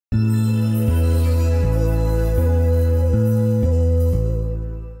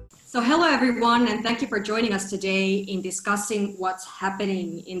Hello, everyone, and thank you for joining us today in discussing what's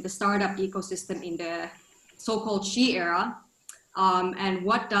happening in the startup ecosystem in the so-called She era, and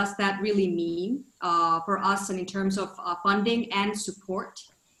what does that really mean for us and in terms of funding and support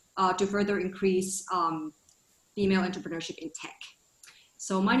to further increase female entrepreneurship in tech.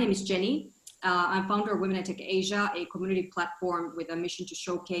 So my name is Jenni. I'm founder of Women in Tech Asia, a community platform with a mission to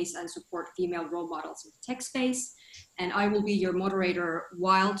showcase and support female role models in the tech space. And I will be your moderator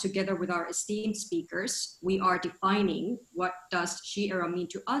while, together with our esteemed speakers, we are defining what does She era mean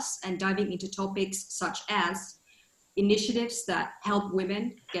to us and diving into topics such as initiatives that help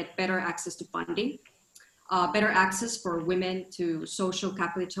women get better access to funding, better access for women to social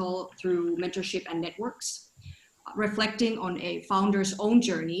capital through mentorship and networks, reflecting on a founder's own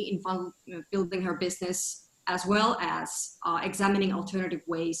journey in building her business, as well as examining alternative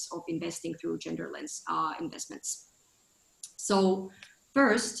ways of investing through gender lens investments. So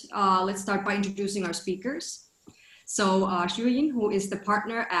first, let's start by introducing our speakers. So Shuyin, who is the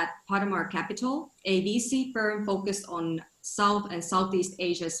partner at Patamar Capital, a VC firm focused on South and Southeast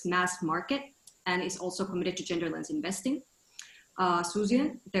Asia's mass market, and is also committed to gender lens investing.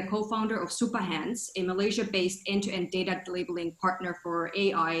 Susian, the co-founder of Supahands, a Malaysia-based end-to-end data labeling partner for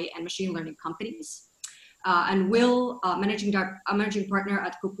AI and machine learning companies. And Will, managing partner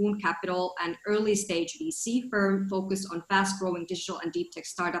at Cocoon Capital, an early-stage VC firm focused on fast-growing digital and deep tech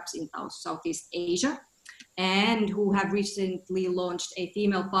startups in Southeast Asia, and who have recently launched a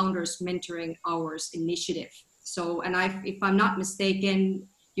female founders mentoring hours initiative. So, and if I'm not mistaken,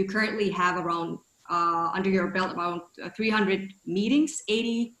 you currently have around under your belt around 300 meetings,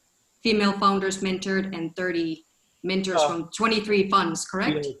 80 female founders mentored, and 30 mentors from 23 funds,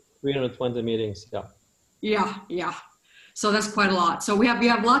 correct? 320 meetings, yeah. Yeah. So that's quite a lot. So we have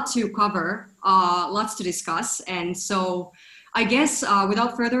a lot to cover, lots to discuss, and so I guess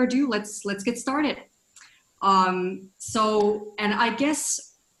without further ado, let's get started. And I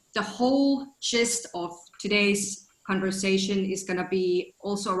guess the whole gist of today's conversation is going to be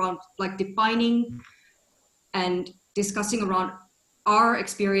also around like defining and discussing around our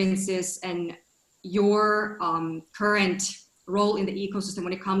experiences and your current role in the ecosystem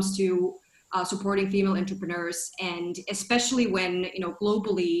when it comes to supporting female entrepreneurs, and especially when, you know,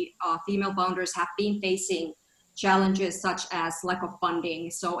 globally female founders have been facing challenges such as lack of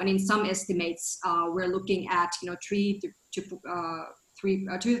funding. So, and in some estimates, we're looking at, you know, 2 to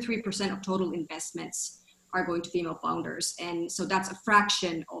 3% of total investments are going to female founders, and so that's a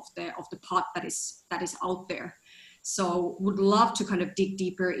fraction of the pot that is out there. So, would love to kind of dig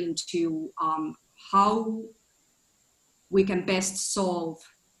deeper into how we can best solve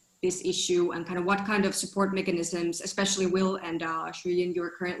this issue and kind of what kind of support mechanisms, especially Will and Shuyin, you're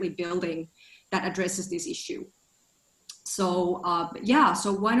currently building that addresses this issue. So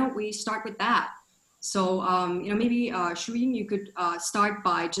so why don't we start with that? So you know, maybe Shuyin, you could start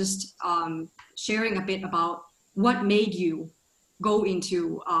by just sharing a bit about what made you go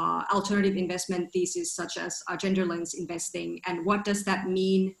into alternative investment thesis such as gender lens investing, and what does that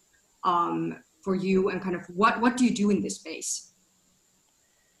mean for you, and kind of what do you do in this space?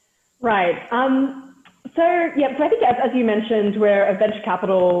 Right. So I think as you mentioned, we're a venture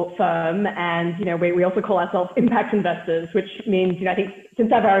capital firm, and you know we also call ourselves impact investors, which means, you know, I think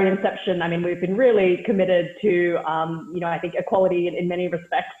since our very inception, I mean, we've been really committed to you know, I think equality in many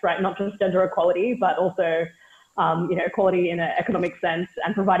respects, right? Not just gender equality, but also you know, equality in an economic sense,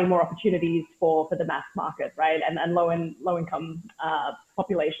 and providing more opportunities for the mass market, right? And low income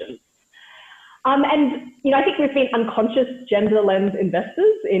populations. And, you know, I think we've been unconscious gender lens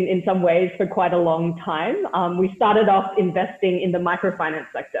investors in some ways for quite a long time. We started off investing in the microfinance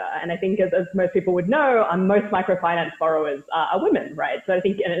sector. And I think as most people would know, most microfinance borrowers are women, right? So I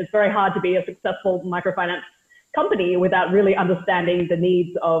think it's very hard to be a successful microfinance company without really understanding the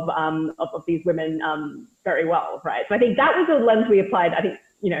needs of these women very well, right? So I think that was a lens we applied, I think,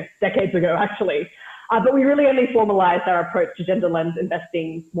 you know, decades ago, actually. But we really only formalized our approach to gender lens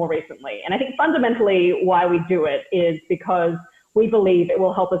investing more recently. And I think fundamentally why we do it is because we believe it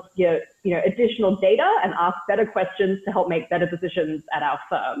will help us get, you know, additional data and ask better questions to help make better decisions at our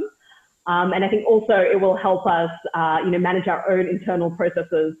firm. And I think also it will help us, you know, manage our own internal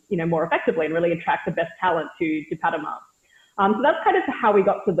processes, you know, more effectively, and really attract the best talent to Patamar. So that's kind of how we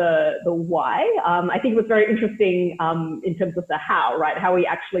got to the why. I think it was very interesting in terms of the how, right? How we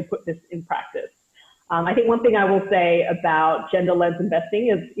actually put this in practice. I think one thing I will say about gender lens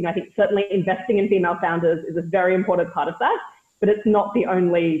investing is, you know, I think certainly investing in female founders is a very important part of that, but it's not the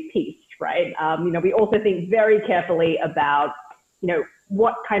only piece, right? You know, we also think very carefully about, you know,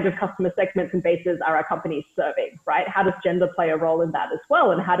 what kind of customer segments and bases are our companies serving, right? How does gender play a role in that as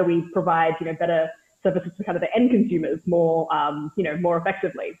well? And how do we provide, better services to kind of the end consumers more, more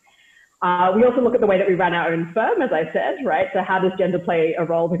effectively? We also look at the way that we run our own firm, as I said, right? So how does gender play a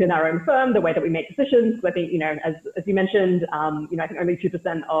role within our own firm, the way that we make decisions? I think, as you mentioned, I think only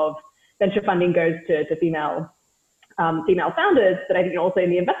 2% of venture funding goes to female founders, but I think also in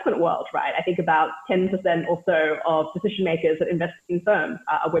the investment world, right? I think about 10% or so of decision makers that invest in firms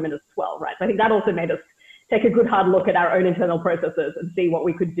are women as well, right? So I think that also made us take a good hard look at our own internal processes and see what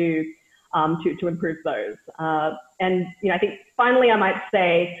we could do to improve those. And I think finally I might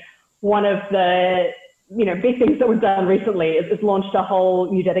say one of the big things that we've done recently is launched a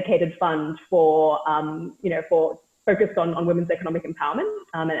whole new dedicated fund for focused on women's economic empowerment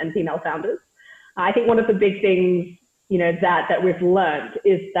and female founders. I think one of the big things that we've learned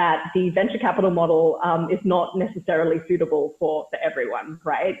is that the venture capital model is not necessarily suitable for everyone,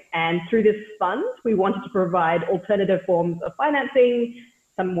 right? And through this fund, we wanted to provide alternative forms of financing,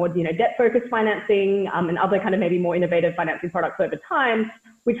 some more debt-focused financing, and other kind of maybe more innovative financing products over time,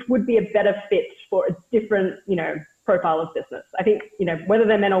 which would be a better fit for a different profile of business. I think whether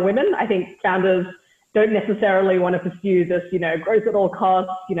they're men or women, I think founders don't necessarily want to pursue this, growth at all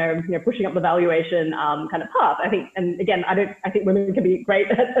costs, pushing up the valuation kind of path. I think, and again, I think women can be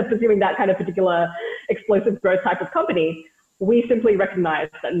great at pursuing that kind of particular explosive growth type of company. We simply recognize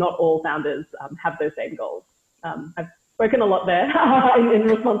that not all founders have those same goals. I've spoken a lot there in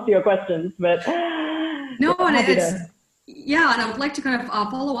response to your questions, but no, and yeah, and I would like to kind of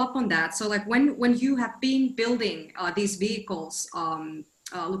follow up on that. So like when you have been building these vehicles,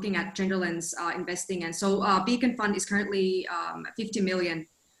 looking at gender lens investing, and so Beacon Fund is currently 50 million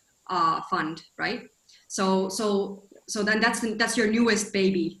fund, right? So then that's your newest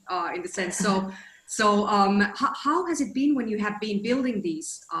baby in the sense. So how has it been when you have been building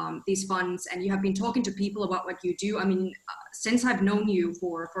these funds and you have been talking to people about what you do? I mean, since I've known you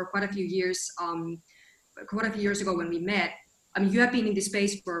for quite a few years, quite a few years ago when we met, I mean, you have been in this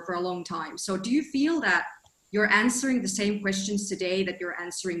space for a long time. So do you feel that you're answering the same questions today that you're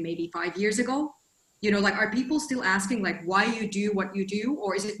answering maybe 5 years ago? Like, are people still asking like why you do what you do?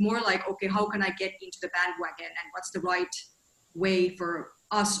 Or is it more like, okay, how can I get into the bandwagon and what's the right way for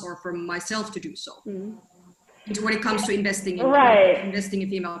us or for myself to do so? When it comes to investing in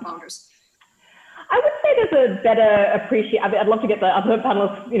female founders? I would say there's a better appreciation. I'd love to get the other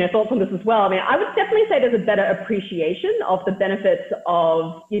panelists, thoughts on this as well. I mean, I would definitely say there's a better appreciation of the benefits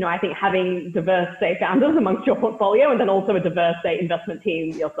of, I think having diverse, say, founders amongst your portfolio, and then also a diverse, say, investment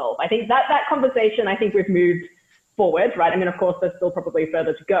team yourself. I think that conversation, I think we've moved forward, right? I mean, of course, there's still probably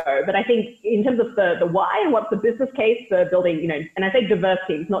further to go, but I think in terms of the why and what's the business case for building, and I say diverse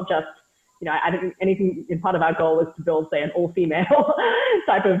teams, not just, I think anything in part of our goal is to build, say, an all-female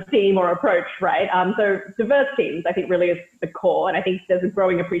type of team or approach, right? So diverse teams, I think, really is the core. And I think there's a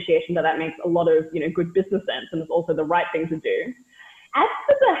growing appreciation that makes a lot of, good business sense and it's also the right thing to do. As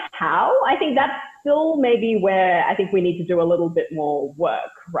for the how, I think that's still maybe where I think we need to do a little bit more work,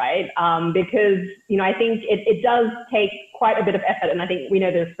 right? Because, I think it does take quite a bit of effort. And I think we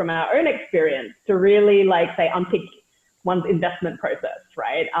know this from our own experience to really, say, unpick one's investment process,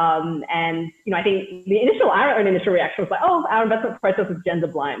 right? And, I think our own initial reaction was like, oh, our investment process is gender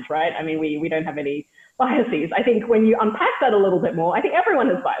blind, right? I mean, we don't have any biases. I think when you unpack that a little bit more, I think everyone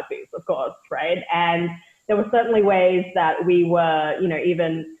has biases, of course, right? And there were certainly ways that we were,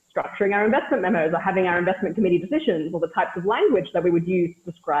 even structuring our investment memos or having our investment committee decisions or the types of language that we would use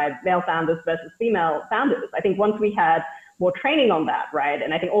to describe male founders versus female founders. I think once we had more training on that, right?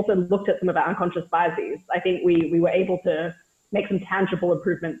 And I think also looked at some of our unconscious biases, I think we were able to make some tangible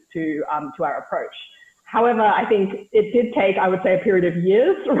improvements to our approach. However, I think it did take, I would say, a period of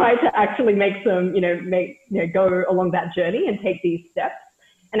years, right, to actually make some, go along that journey and take these steps.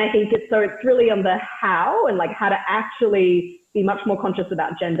 And I think it's really on the how and how to actually be much more conscious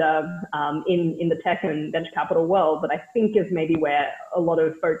about gender in the tech and venture capital world that I think is maybe where a lot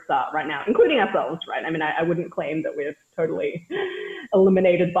of folks are right now, including ourselves, right? I mean, I wouldn't claim that we've totally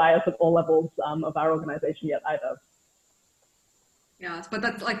eliminated bias at all levels of our organization yet either. Yeah, but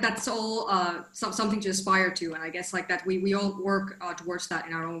that's all something to aspire to, and I guess that we all work towards that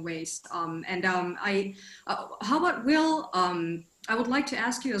in our own ways. How about Will? I would like to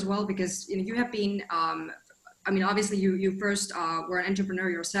ask you as well, because you have been. I mean, obviously, you first were an entrepreneur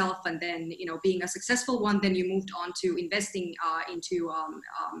yourself, and then being a successful one, then you moved on to investing into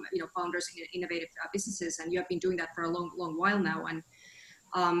founders in innovative businesses, and you have been doing that for a long while now. And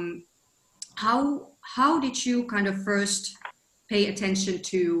how did you kind of first pay attention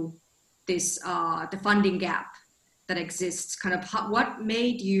to this the funding gap that exists? Kind of what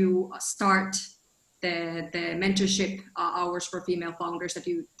made you start the mentorship hours for female founders that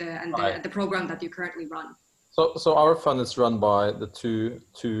the program that you currently run? So our fund is run by the two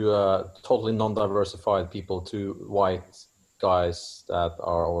totally non-diversified people, two white guys that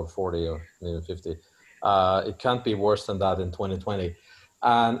are over 40 or even 50. It can't be worse than that in 2020.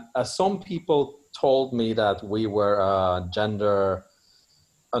 And some people told me that we were gender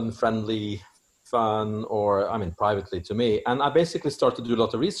unfriendly fund, or I mean privately to me. And I basically started to do a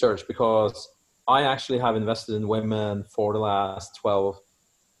lot of research because I actually have invested in women for the last 12,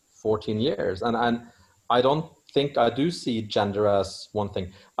 14 years. And I don't think I do see gender as one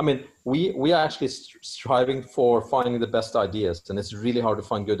thing. I mean, we are actually striving for finding the best ideas, and it's really hard to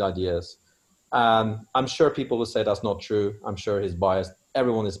find good ideas. I'm sure people will say that's not true. I'm sure he's biased.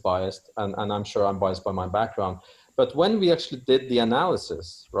 Everyone is biased, and I'm sure I'm biased by my background. But when we actually did the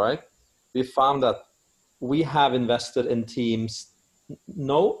analysis, right, we found that we have invested in teams,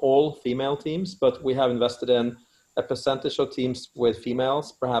 no all female teams, but we have invested in a percentage of teams with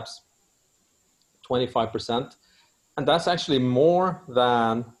females, perhaps 25%. And that's actually more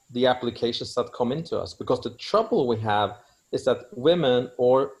than the applications that come into us, because the trouble we have is that women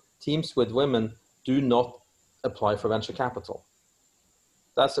or teams with women do not apply for venture capital.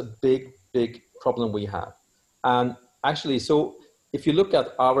 That's a big, big problem we have. And actually, so if you look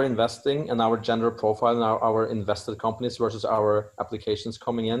at our investing and our gender profile and our invested companies versus our applications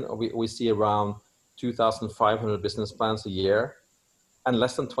coming in, we see around 2,500 business plans a year, and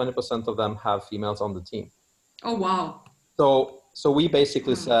less than 20% of them have females on the team. Oh, wow. So we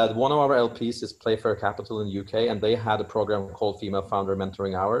basically said, one of our LPs is Playfair Capital in the UK, and they had a program called Female Founder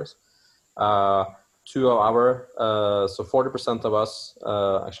Mentoring Hours. Two of our, so 40% of us,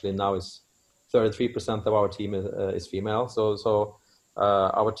 actually now is 33% of our team is female. So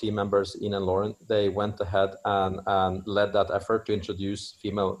our team members, Ian and Lauren, they went ahead and led that effort to introduce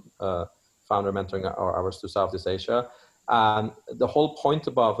female founder mentoring hours to Southeast Asia. And the whole point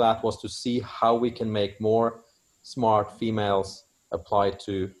about that was to see how we can make more smart females apply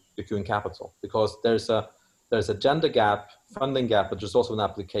to Cocoon Capital, because there's a gender gap, funding gap, but there's also an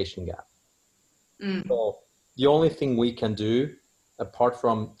application gap. So the only thing we can do, apart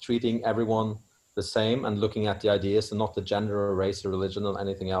from treating everyone the same and looking at the ideas and not the gender or race or religion or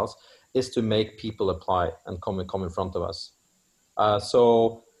anything else, is to make people apply and come in front of us.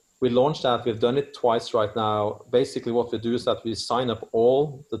 So we launched that. We've done it twice right now. Basically what we do is that we sign up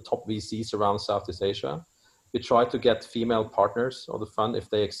all the top VCs around Southeast Asia. We try to get female partners of the fund, if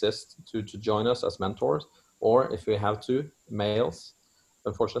they exist, to join us as mentors, or if we have to, males,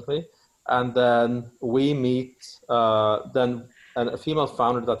 unfortunately. And then we meet, then a female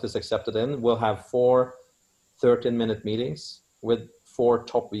founder that is accepted in will have 4 13-minute meetings with 4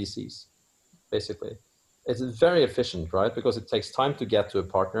 top VCs, basically. It's very efficient, right? Because it takes time to get to a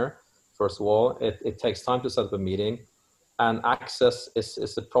partner, first of all. It takes time to set up a meeting. And access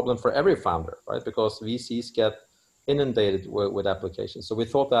is a problem for every founder, right? Because VCs get inundated with applications. So we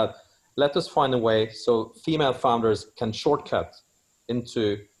thought that let us find a way so female founders can shortcut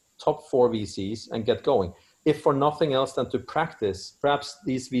into top 4 VCs and get going. If for nothing else than to practice, perhaps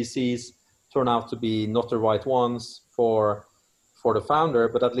these VCs turn out to be not the right ones for the founder,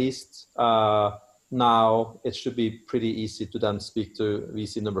 but at least now it should be pretty easy to then speak to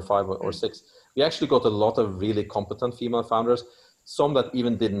VC number 5 or 6. We actually got a lot of really competent female founders, some that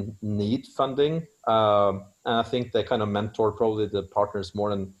even didn't need funding. And I think they kind of mentor probably the partners more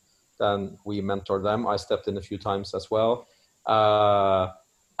than we mentor them. I stepped in a few times as well.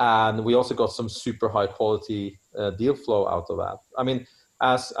 And we also got some super high quality deal flow out of that. I mean,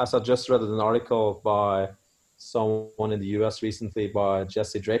 as I just read an article by someone in the US recently, by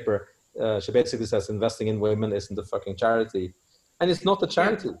Jessie Draper, she basically says investing in women isn't a fucking charity. And it's not a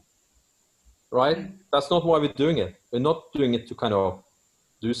charity. Right? That's not why we're doing it. We're not doing it to kind of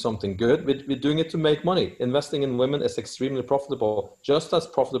do something good. We're doing it to make money. Investing in women is extremely profitable, just as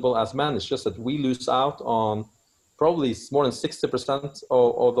profitable as men. It's just that we lose out on probably more than 60%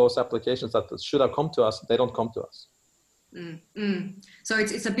 of those applications that should have come to us. They don't come to us. So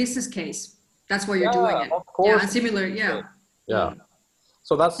it's a business case. That's why you're doing it. Of course. Yeah, similar. Yeah. Yeah.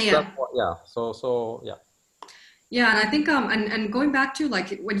 So that's So yeah. Yeah, and I think and going back to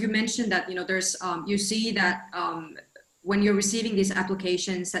like when you mentioned that, you know, there's you see that when you're receiving these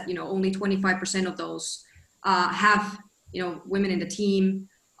applications that, you know, only 25% of those have, you know, women in the team.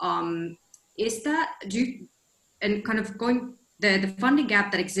 Is that and kind of going the funding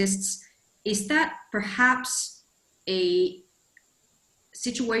gap that exists, is that perhaps a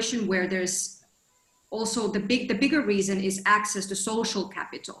situation where there's also the bigger reason is access to social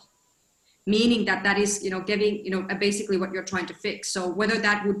capital? meaning that that is, giving, basically what you're trying to fix. So whether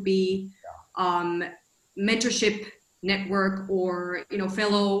that would be mentorship network or,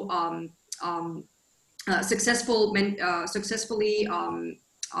 fellow successful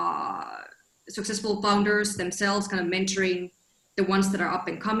founders themselves kind of mentoring the ones that are up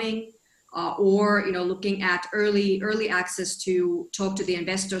and coming, or looking at early access to talk to the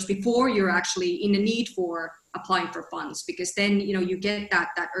investors before you're actually in the need for applying for funds, because then you get that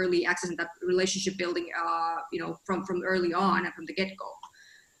early access and that relationship building from early on and from the get-go.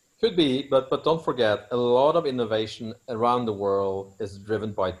 Could be, but don't forget, a lot of innovation around the world is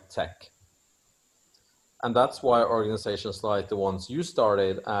driven by tech. And that's why organizations like the ones you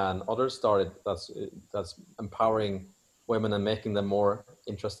started and others started, that's empowering women and making them more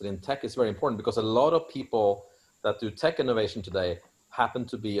interested in tech, is very important, because a lot of people that do tech innovation today happen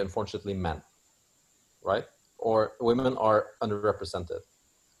to be, unfortunately, men, right? Or women are underrepresented.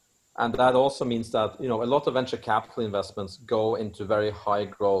 And that also means that, a lot of venture capital investments go into very high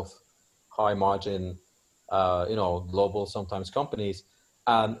growth, high margin, global sometimes companies.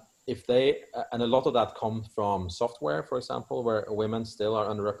 And a lot of that comes from software, for example, where women still are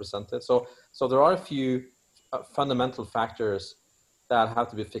underrepresented. So there are a few fundamental factors that have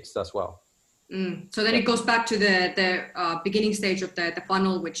to be fixed as well. So then it goes back to the beginning stage of the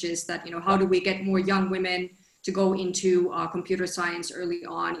funnel, which is that, how do we get more young women to go into computer science early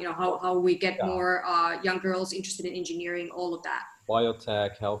on? How we get more young girls interested in engineering, all of that.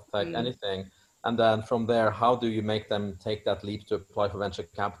 Biotech, health tech, anything. And then from there, how do you make them take that leap to apply for venture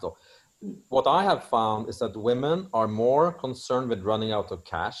capital? What I have found is that women are more concerned with running out of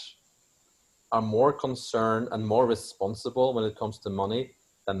cash, are more concerned and more responsible when it comes to money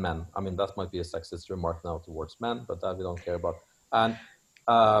than men. I mean, that might be a sexist remark now towards men, but that we don't care about. And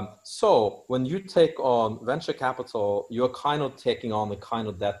so when you take on venture capital, you're kind of taking on the kind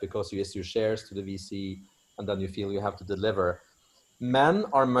of debt because you issue shares to the VC and then you feel you have to deliver. Men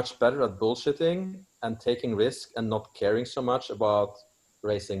are much better at bullshitting and taking risk and not caring so much about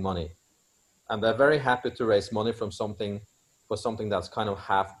raising money. And they're very happy to raise money for something that's kind of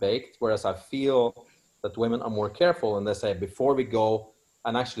half-baked, whereas I feel that women are more careful and they say, before we go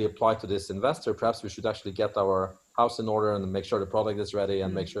and actually apply to this investor, perhaps we should actually get our house in order and make sure the product is ready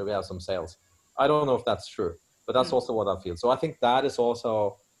and make sure we have some sales. I don't know if that's true, but that's also what I feel. So I think that is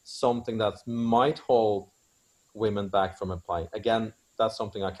also something that might hold women back from applying. Again, that's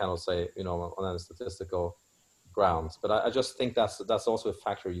something I cannot say, on a statistical grounds, but I just think that's also a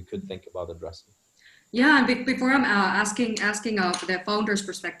factor you could think about addressing. Yeah, and before I'm asking the founder's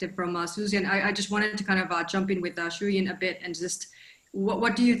perspective from Susian, I just wanted to kind of jump in with Shuyin a bit and just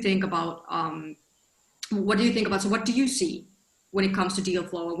what do you think about so what do you see when it comes to deal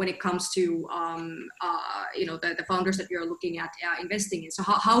flow, when it comes to the founders that you're looking at investing in? So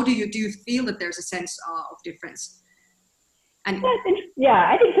how do you feel that there's a sense of difference? And I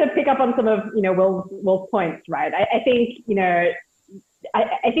think to pick up on some of Will's points, right? I think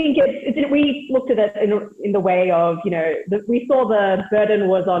I think we looked at it in the way of we saw the burden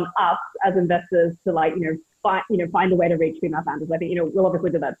was on us as investors to find a way to reach female founders. I think Will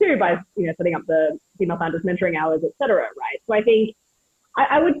obviously did that too by setting up the female founders mentoring hours, etc. Right? So I think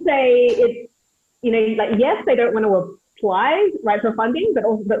I would say it's yes, they don't want to apply for funding, but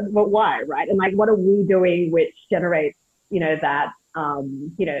also but why, right? And what are we doing which generates that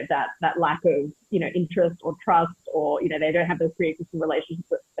lack of interest or trust, or they don't have those pre-existing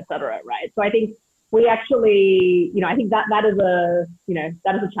relationships, etc. Right? So I think we actually I think that is a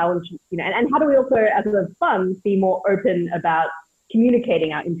challenge, and how do we also as a fund be more open about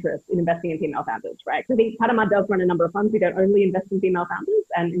communicating our interest in investing in female founders, right? So I think Patamar does run a number of funds. We don't only invest in female founders,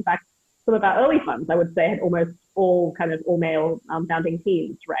 and in fact some of our early funds I would say had almost all male founding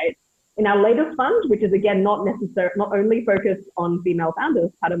teams, right? In our latest fund, which is again not only focused on female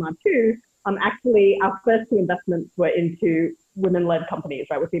founders, Patamar 2, actually our first two investments were into women-led companies,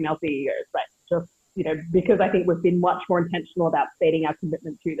 right, with female CEOs, right? Just because I think we've been much more intentional about stating our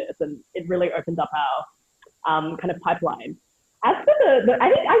commitment to this, and it really opens up our kind of pipeline. As for I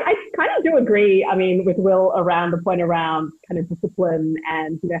think I kind of do agree, with Will around the point around kind of discipline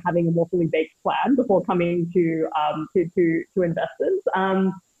and having a more fully baked plan before coming to investors.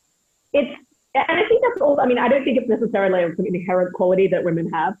 And I think that's all. I don't think it's necessarily an inherent quality that women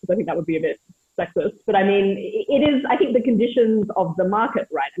have, because I think that would be a bit sexist. But it is, I think, the conditions of the market,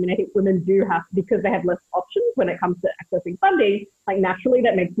 right? I think women do have, because they have less options when it comes to accessing funding, naturally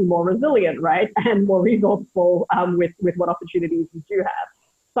that makes you more resilient, right? And more resourceful with what opportunities you do have.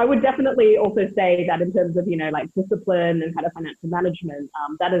 So I would definitely also say that in terms of, discipline and kind of financial management,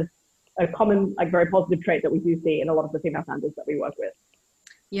 that is a common, very positive trait that we do see in a lot of the female founders that we work with.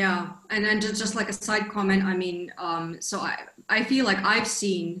 Yeah, and then just like a side comment, I mean, so I feel like I've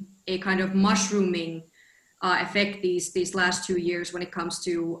seen a kind of mushrooming effect these last 2 years when it comes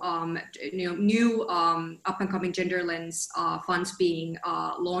to new up and coming gender lens funds being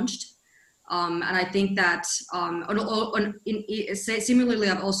launched, and I think that similarly,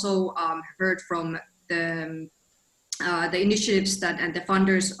 I've also heard from the initiatives that and the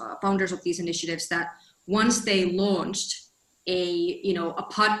founders of these initiatives that once they launched a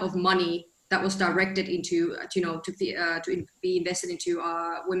pot of money that was directed into to be invested into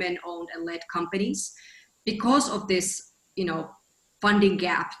women-owned and led companies, because of this funding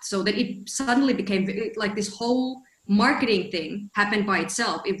gap, so that it suddenly became like this whole marketing thing happened by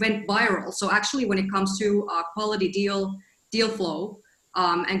itself. It went viral. So actually, when it comes to quality deal flow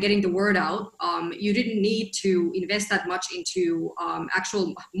and getting the word out, you didn't need to invest that much into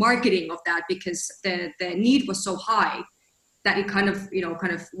actual marketing of that, because the need was so high that it kind of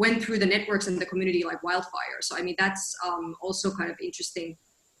went through the networks and the community like wildfire. So I mean, that's also kind of interesting.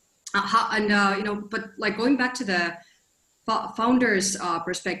 But like going back to the founders'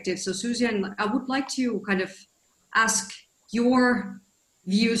 perspective, so Susian, I would like to kind of ask your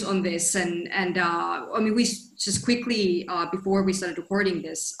views on this, and I mean, we just quickly before we started recording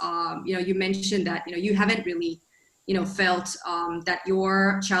this, you mentioned that you haven't really felt that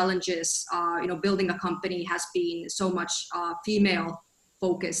your challenges building a company has been so much female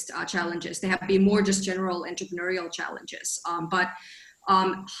focused challenges. They have been more just general entrepreneurial challenges, but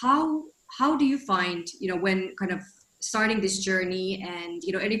how do you find when kind of starting this journey, and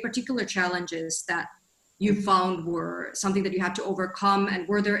any particular challenges that you found were something that you had to overcome, and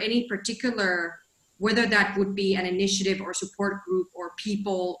were there any particular, whether that would be an initiative or support group or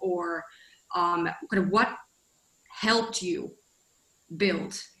people, or kind of what helped you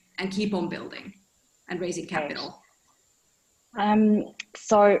build and keep on building and raising capital?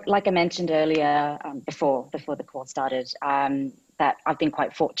 So like I mentioned earlier, before the call started, that I've been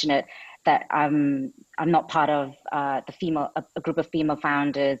quite fortunate that I'm not part of a group of female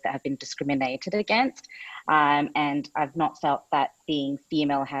founders that have been discriminated against, and I've not felt that being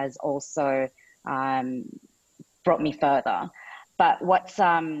female has also brought me further. But what's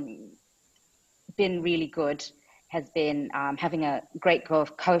been really good has been having a great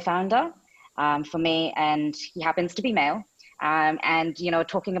co-founder for me, and he happens to be male. And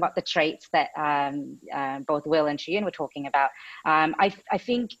talking about the traits that both Will and Shuyin were talking about, I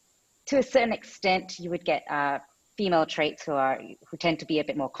think to a certain extent you would get female traits who tend to be a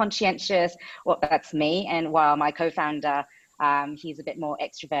bit more conscientious. Well, that's me. And while my co-founder, he's a bit more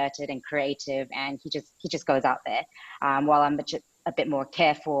extroverted and creative, and he just goes out there, while I'm a bit more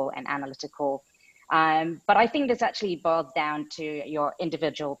careful and analytical. But I think this actually boils down to your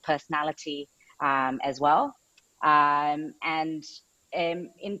individual personality as well. And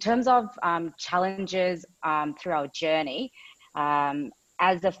in terms of challenges through our journey,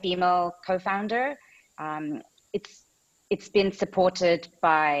 as a female co-founder, it's been supported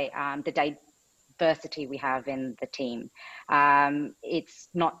by the diversity we have in the team. It's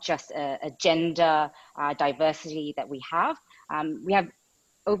not just a gender diversity that we have. We have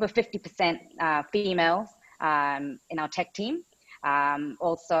over 50% females in our tech team.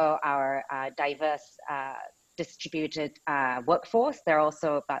 Also, our diverse distributed workforce, they're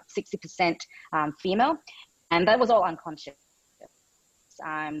also about 60% female, and that was all unconscious.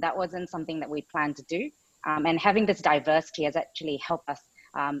 That wasn't something that we planned to do, and having this diversity has actually helped us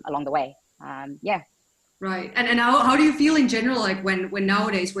along the way. Yeah. Right. And how do you feel in general, like when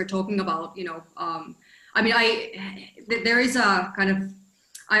nowadays we're talking about, I mean, there is a kind of,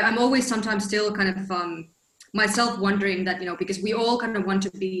 I'm always sometimes still kind of myself wondering that, because we all kind of want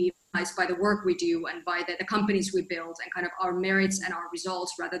to be recognized by the work we do and by the companies we build and kind of our merits and our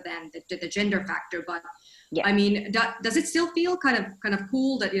results rather than the gender factor. But yeah. I mean, does it still feel kind of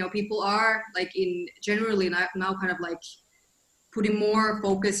cool that, people are like generally now kind of like putting more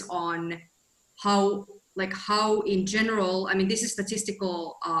focus on how in general, I mean, this is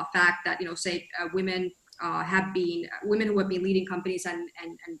statistical fact that, say women who have been leading companies and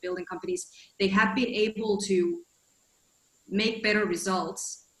building companies, they have been able to make better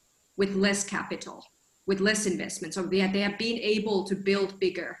results with less capital, with less investment. So they have been able to build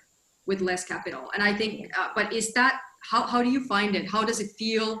bigger with less capital. And I think, but is that, how do you find it? How does it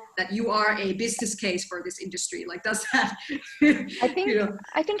feel that you are a business case for this industry? Like, does that? I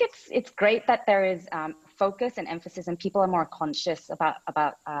think it's great that there is focus and emphasis, and people are more conscious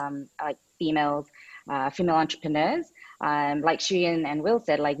about like female entrepreneurs. Like Shuyin and Will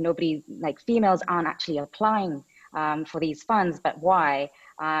said, like females aren't actually applying for these funds, but why?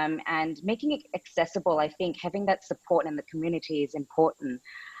 And making it accessible, I think having that support in the community is important.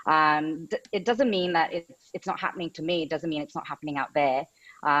 It doesn't mean that it's not happening to me. It doesn't mean it's not happening out there.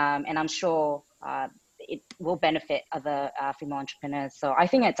 And I'm sure it will benefit other female entrepreneurs. So I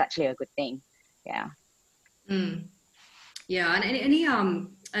think it's actually a good thing. Yeah. Yeah, and any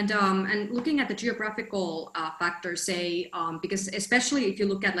and looking at the geographical factors, say, because especially if you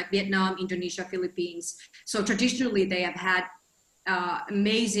look at like Vietnam, Indonesia, Philippines, so traditionally they have had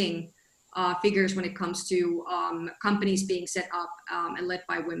amazing figures when it comes to companies being set up and led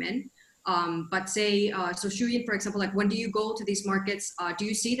by women. But say, so Shuyin, for example, like when do you go to these markets, do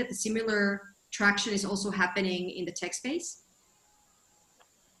you see that the similar traction is also happening in the tech space?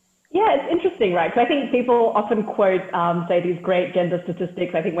 Yeah, it's interesting, right? Because I think people often quote, say, these great gender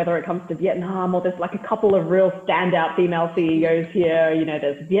statistics. I think whether it comes to Vietnam or there's like a couple of real standout female CEOs here, you know,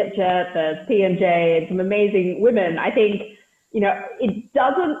 there's Vietjet, there's P&J, and some amazing women. I think, you know, it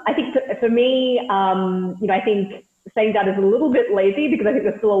doesn't, I think for me, you know, I think saying that is a little bit lazy because I think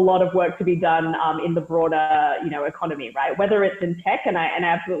there's still a lot of work to be done in the broader, you know, economy, right? Whether it's in tech, and I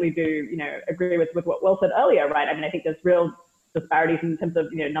absolutely do, you know, agree with what Will said earlier, right? I mean, I think there's real disparities in terms of,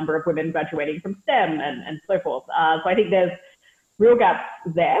 you know, number of women graduating from STEM and so forth. So I think there's real gaps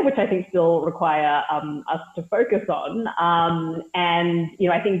there, which I think still require us to focus on. And, you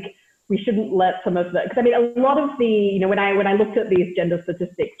know, I think we shouldn't let some of the, because I mean, a lot of the, you know, when I looked at these gender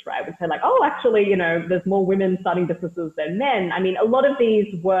statistics, right, would say like, oh, actually, you know, there's more women starting businesses than men. I mean, a lot of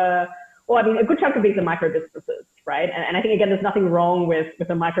these were, well, I mean, a good chunk of these are micro businesses, right? And I think, again, there's nothing wrong with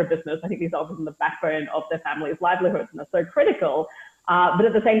a micro business. I think these are often the backbone of their family's livelihoods and are so critical. But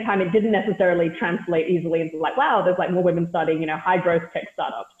at the same time, it didn't necessarily translate easily into like, wow, there's like more women starting, you know, high growth tech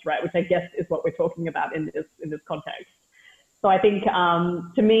startups, right? Which I guess is what we're talking about in this context. So I think,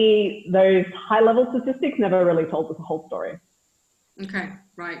 to me, those high level statistics never really told us the whole story. Okay,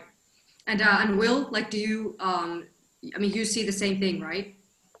 right. And Will, like, do you, I mean, you see the same thing, right?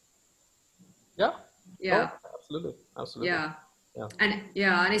 Yeah. Yeah. Oh, absolutely. Absolutely. Yeah.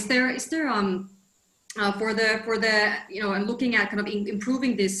 Yeah. And is there for the you know, and looking at kind of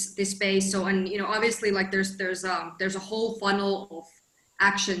improving this space, so, and you know, obviously like there's a whole funnel of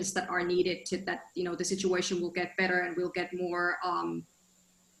actions that are needed to that, you know, the situation will get better and we'll get more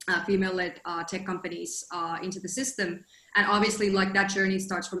female-led tech companies into the system. And obviously like that journey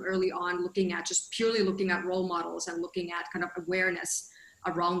starts from early on, purely looking at role models and looking at kind of awareness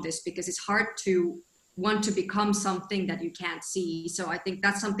around this, because it's hard to want to become something that you can't see. So I think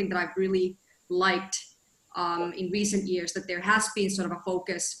that's something that I've really liked in recent years, that there has been sort of a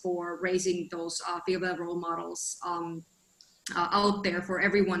focus for raising those female role models out there for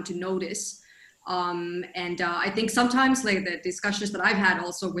everyone to notice. And I think sometimes like the discussions that I've had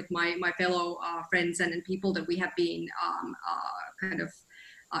also with my fellow friends and people that we have been kind of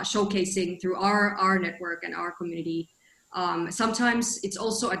showcasing through our network and our community, sometimes it's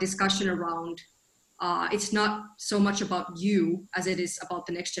also a discussion around it's not so much about you as it is about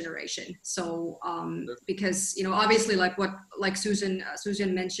the next generation. So because, you know, obviously like Susan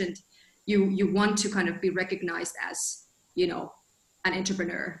mentioned, you want to kind of be recognized as, you know, an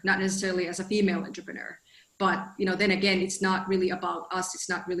entrepreneur, not necessarily as a female entrepreneur. But, you know, then again, it's not really about us. It's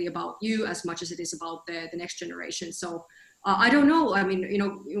not really about you as much as it is about the next generation. So I don't know. I mean, you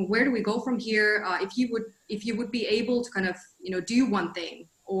know, where do we go from here? If you would be able to kind of, you know, do one thing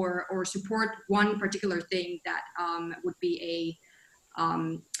or support one particular thing that would be a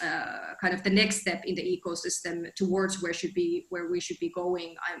kind of the next step in the ecosystem towards where we should be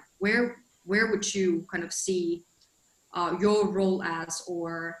going, where would you kind of see your role as,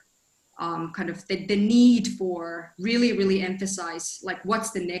 or kind of the need for really emphasize like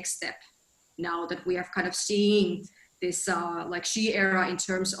what's the next step now that we are kind of seeing this like she era in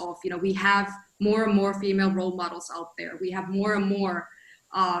terms of, you know, we have more and more female role models out there. We have more and more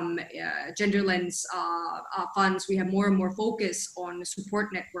gender lens funds. We have more and more focus on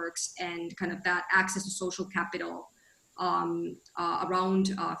support networks and kind of that access to social capital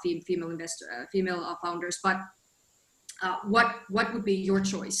around female founders. But what would be your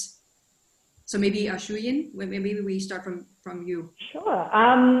choice? So maybe Shuyin, maybe we start from you. Sure.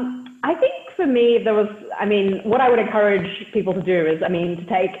 I think for me, what I would encourage people to do is, to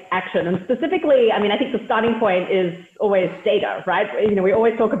take action. And specifically, I think the starting point is always data, right? You know, we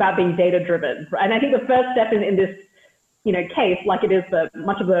always talk about being data driven. Right? And I think the first step in this, case, like it is for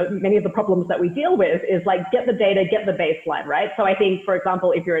many of the problems that we deal with, is like get the data, get the baseline, right? So I think, for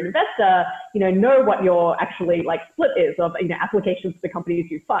example, if you're an investor, know what your actually like split is of, applications to the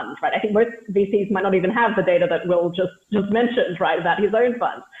companies you fund, right? I think most VCs might not even have the data that Will just mentioned, right, about his own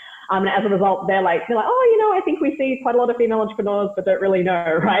fund. And as a result, they're like, oh, I think we see quite a lot of female entrepreneurs, but don't really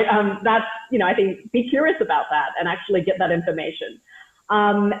know, right? That's, I think be curious about that and actually get that information.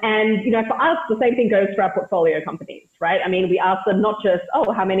 And, for us, the same thing goes for our portfolio companies, right? I mean, we ask them not just,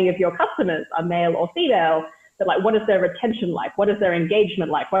 oh, how many of your customers are male or female, but like, what is their retention like? What is their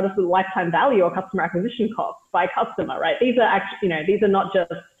engagement like? What is the lifetime value or customer acquisition cost by customer, right? These are actually, these are not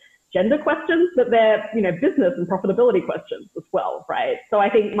just gender questions, but they're, business and profitability questions as well, right? So I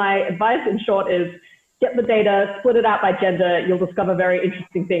think my advice in short is get the data, split it out by gender, you'll discover very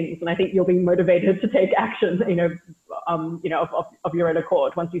interesting things. And I think you'll be motivated to take action, of your own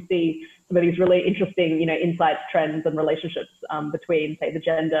accord once you see some of these really interesting, insights, trends, and relationships between, say, the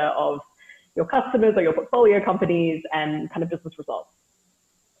gender of your customers or your portfolio companies and kind of business results.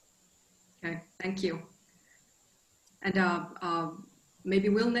 Okay, thank you. And maybe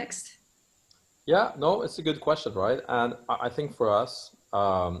Will next. Yeah, no, it's a good question, right? And I think for us,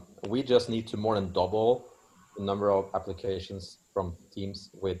 we just need to more than double the number of applications from teams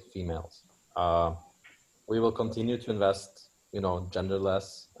with females. We will continue to invest,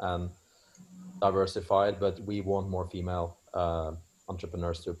 genderless and diversified, but we want more female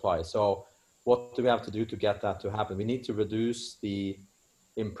entrepreneurs to apply. So what do we have to do to get that to happen? We need to reduce the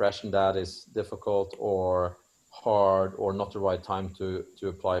impression that is difficult or hard or not the right time to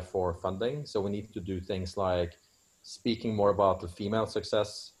apply for funding. So we need to do things like speaking more about the female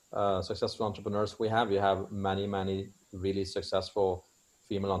successful entrepreneurs we have. We have many really successful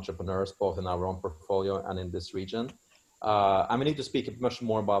female entrepreneurs, both in our own portfolio and in this region. And we need to speak much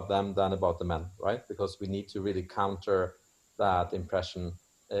more about them than about the men, right? Because we need to really counter that impression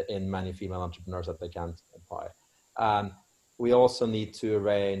in many female entrepreneurs that they can't apply. And we also need to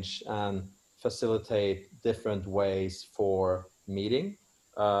arrange and facilitate different ways for meeting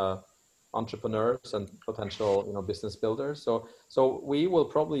entrepreneurs and potential business builders. So we will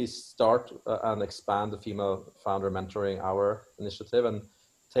probably start and expand the female founder mentoring hour initiative and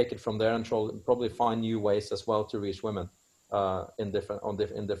take it from there and probably find new ways as well to reach women in different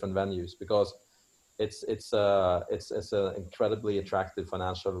venues, because it's an incredibly attractive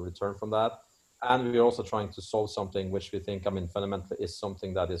financial return from that. And we're also trying to solve something which we think, fundamentally is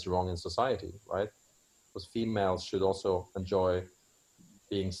something that is wrong in society, right? Because females should also enjoy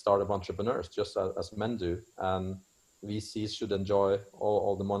being startup entrepreneurs just as men do. And VCs should enjoy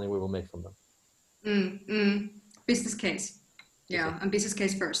all the money we will make from them. Business case. Yeah, and business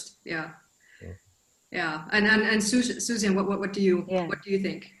case first. Yeah. And Susian, what do you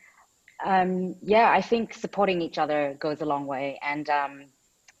think? I think supporting each other goes a long way. And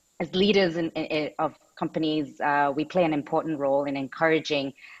as leaders of companies, we play an important role in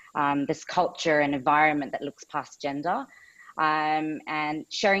encouraging this culture and environment that looks past gender, and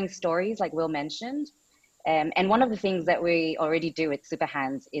sharing stories like Will mentioned. And one of the things that we already do at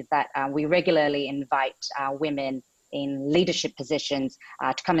Supahands is that we regularly invite women in leadership positions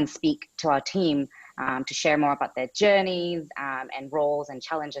to come and speak to our team to share more about their journeys and roles and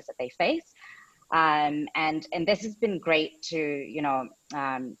challenges that they face. And this has been great to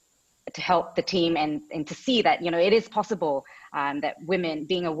help the team and to see that, it is possible, that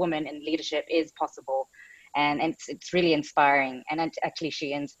being a woman in leadership is possible. And it's really inspiring. And actually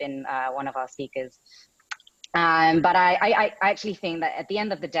Shuyin's been one of our speakers. But I actually think that at the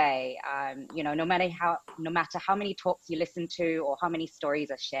end of the day, no matter how many talks you listen to or how many stories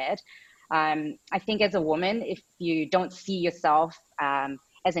are shared, I think as a woman, if you don't see yourself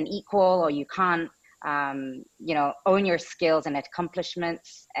as an equal, or you can't, own your skills and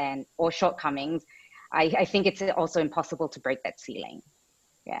accomplishments or shortcomings, I think it's also impossible to break that ceiling.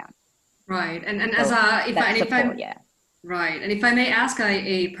 Yeah. Right. And so right. And if I may ask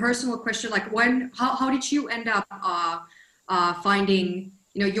a personal question, like how did you end up finding,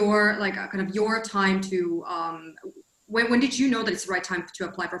 your your time to, when did you know that it's the right time to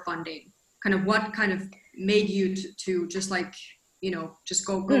apply for funding? Kind of what kind of made you to just just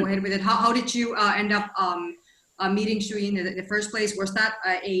go ahead with it? How did you end up meeting Shuyin in the first place? Was that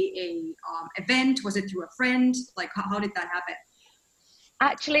a event? Was it through a friend? Like how did that happen?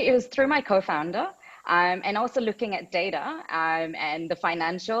 Actually, it was through my co-founder. And also looking at data and the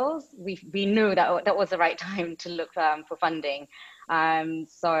financials, we knew that was the right time to look for funding.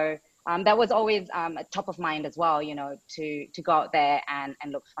 So that was always top of mind as well, to go out there and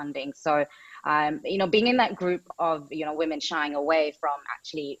look for funding. So, being in that group of, women shying away from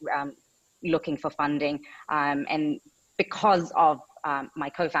actually looking for funding, and because of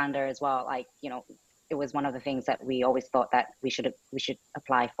my co-founder as well, it was one of the things that we always thought that we should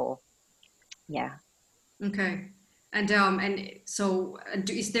apply for. Yeah. Okay. And so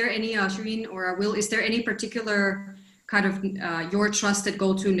is there any, Shuyin or Will, is there any particular kind of your trusted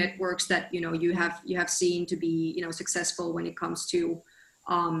go-to networks that you have seen to be successful when it comes to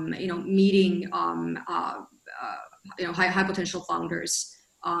meeting high potential founders.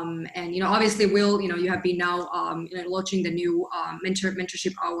 And obviously, Will, you have been now launching the new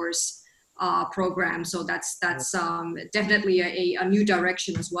mentorship hours program, so that's definitely a new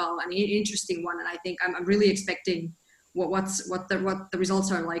direction as well, and an interesting one. And I think I'm really expecting what the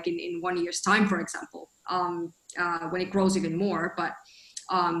results are like in 1 year's time, for example, when it grows even more. But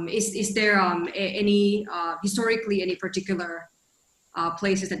is there any historically any particular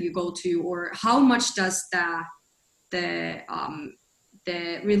places that you go to, or how much does the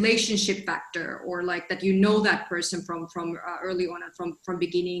relationship factor, or like that that person from early on and from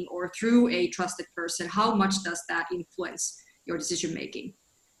beginning, or through a trusted person, how much does that influence your decision making?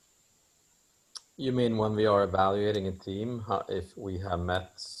 You mean when we are evaluating a team, if we have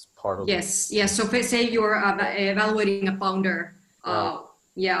met part of yes. So say you're evaluating a founder,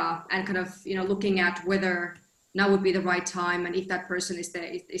 and kind of looking at whether now would be the right time, and if that person is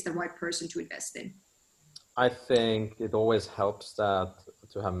the right person to invest in. I think it always helps that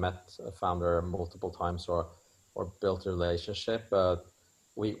to have met a founder multiple times or built a relationship, but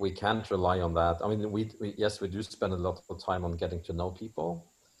we can't rely on that. I mean, we do spend a lot of time on getting to know people,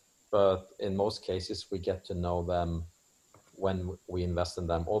 but in most cases we get to know them when we invest in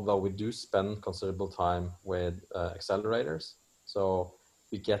them, although we do spend considerable time with accelerators. So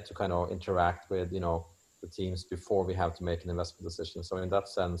we get to kind of interact with the teams before we have to make an investment decision. So in that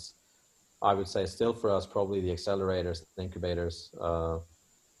sense, I would say still for us, probably the accelerators, the incubators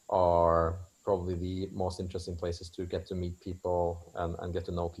are probably the most interesting places to get to meet people and get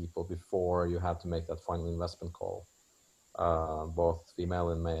to know people before you have to make that final investment call, both female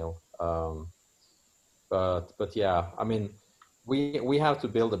and male. But yeah, I mean, we have to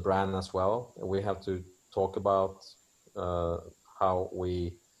build a brand as well. We have to talk about how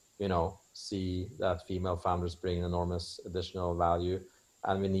we, see that female founders bring enormous additional value.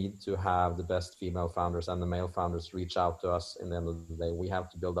 And we need to have the best female founders and the male founders reach out to us. In the end of the day, we have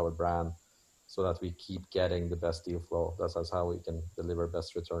to build our brand so that we keep getting the best deal flow. That's how we can deliver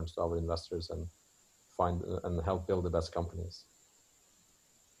best returns to our investors and find and help build the best companies.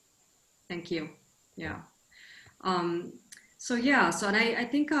 Thank you. Yeah. So and I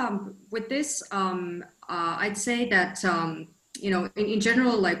think with this, I'd say that in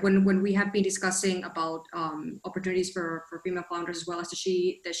general, like when we have been discussing about opportunities for female founders, as well as the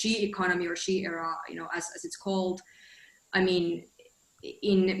she economy, or she era, as it's called. I mean,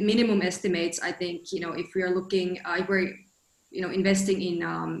 in minimum estimates, I think if we are looking, if we're investing in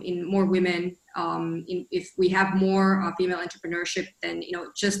more women, if we have more female entrepreneurship, then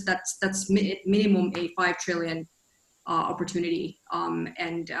just that's minimum a 5 trillion opportunity,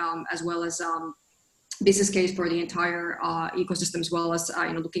 and as well as business case for the entire ecosystem, as well as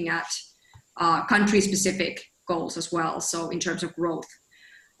looking at country-specific goals as well. So in terms of growth,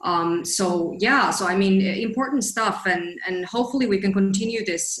 so I mean, important stuff, and hopefully we can continue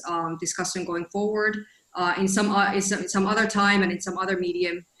this discussion going forward in some other time and in some other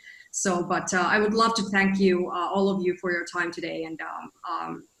medium. So, but I would love to thank you, all of you, for your time today, and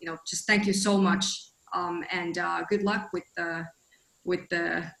just thank you so much, and good luck with the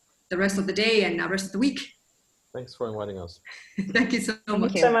rest of the day and the rest of the week. Thanks for inviting us. Thank you so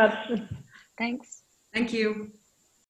much. Thank you so much. Thanks. Thank you.